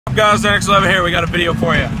Guys, X11 here. We got a video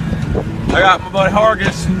for you. I got my buddy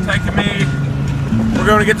Hargis taking me. We're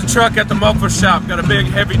going to get the truck at the muffler shop. Got a big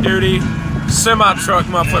heavy duty semi-truck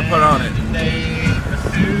muffler put on it.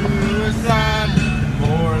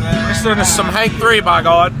 Listen to some Hank 3 by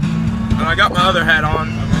God. And I got my other hat on.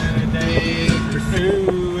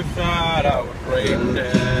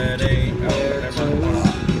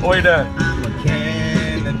 What you doing?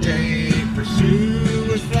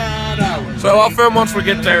 So I'll film once we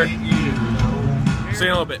get there. See you in a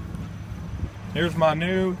little bit. Here's my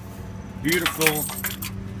new, beautiful,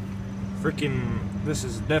 freaking, this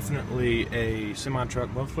is definitely a semi-truck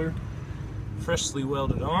muffler. Freshly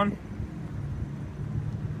welded on.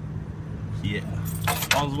 Yeah.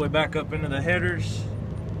 All the way back up into the headers.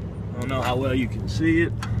 I don't know how well you can see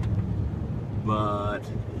it, but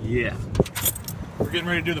yeah. We're getting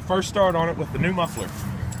ready to do the first start on it with the new muffler.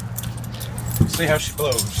 See how she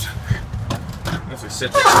blows. As we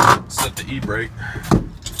set the e-brake,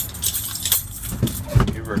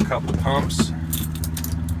 give her a couple pumps.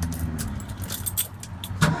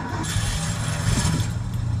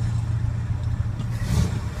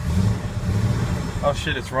 Oh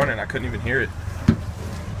shit, it's running. I couldn't even hear it.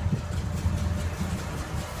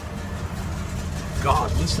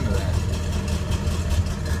 God, listen to that.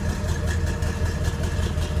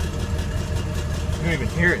 You don't even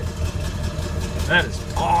hear it. That is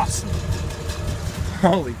awesome.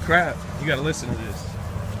 Holy crap, you gotta listen to this.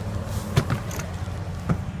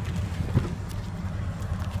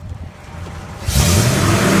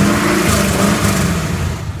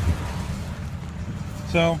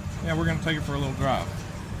 So, yeah, we're gonna take it for a little drive.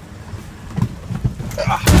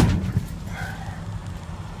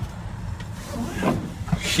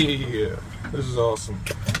 Yeah, this is awesome.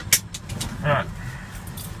 Alright.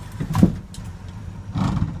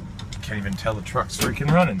 Can't even tell the truck's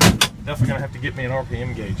freaking running. Definitely gonna have to get me an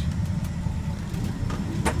RPM gauge.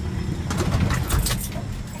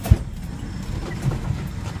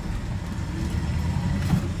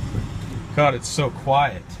 God, it's so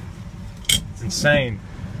quiet. It's insane.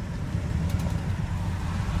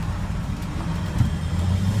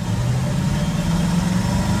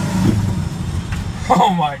 Oh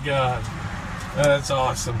my God, that's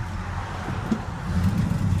awesome.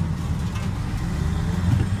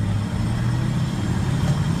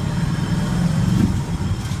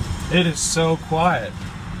 It is so quiet.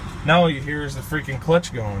 Now all you hear is the freaking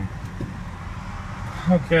clutch going.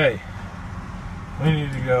 Okay. We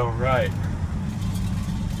need to go right.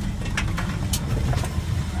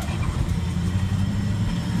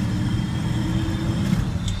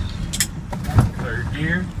 Third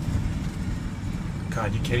gear.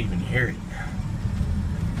 God, you can't even hear it.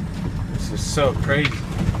 This is so crazy.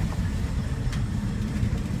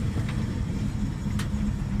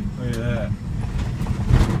 Look at that.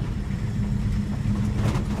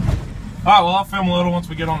 Alright, well, I'll film a little once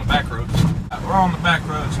we get on the back roads. We're on the back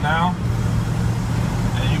roads now,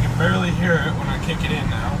 and you can barely hear it when I kick it in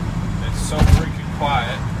now. It's so freaking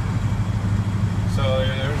quiet. So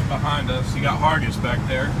there's behind us, you got Hargis back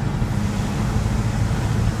there.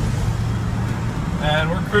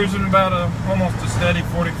 And we're cruising about almost a steady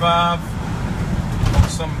 45 on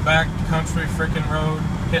some back country freaking road,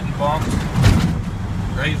 hitting bumps,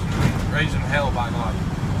 raising hell by God.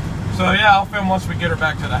 So yeah, I'll film once we get her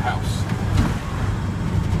back to the house.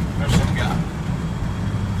 There's some guy.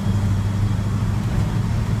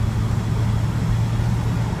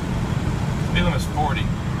 Speed limit's 40.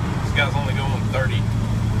 This guy's only going 30.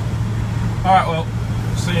 Alright, well,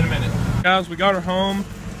 see you in a minute. Guys, we got her home.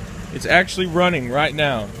 It's actually running right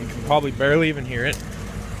now. You can probably barely even hear it.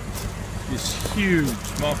 This huge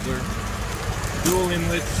muffler. Dual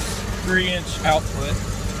inlets, 3-inch output.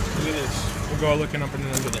 Look at this. We'll go looking up and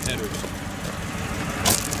under the headers.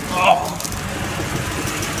 Oh!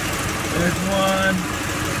 There's one.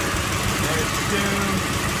 There's two.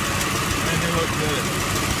 And they look good.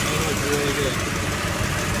 They look really good.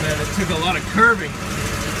 Man, it took a lot of curving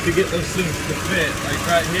to get those things to fit. Like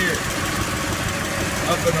right here.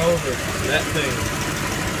 Up and over. That thing.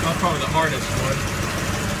 That's probably the hardest one.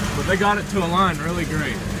 But they got it to align really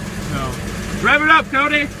great. So, rev it up,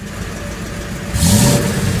 Cody!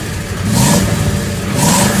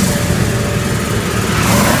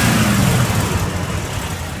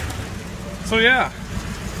 So yeah,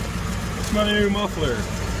 it's my new muffler.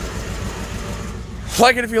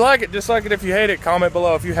 Like it if you like it, dislike it if you hate it. Comment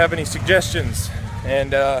below if you have any suggestions.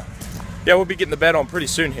 And yeah, we'll be getting the bed on pretty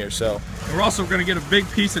soon here. So we're also going to get a big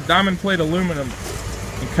piece of diamond plate aluminum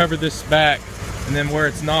and cover this back. And then where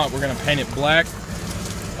it's not, we're going to paint it black,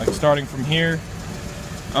 like starting from here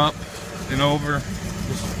up and over,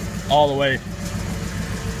 just all the way.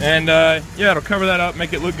 And yeah, it'll cover that up,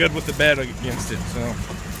 make it look good with the bed against it. So,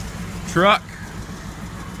 truck,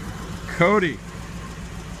 Cody.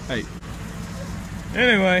 Hey.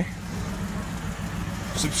 Anyway,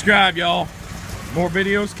 subscribe, y'all. More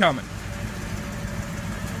videos coming.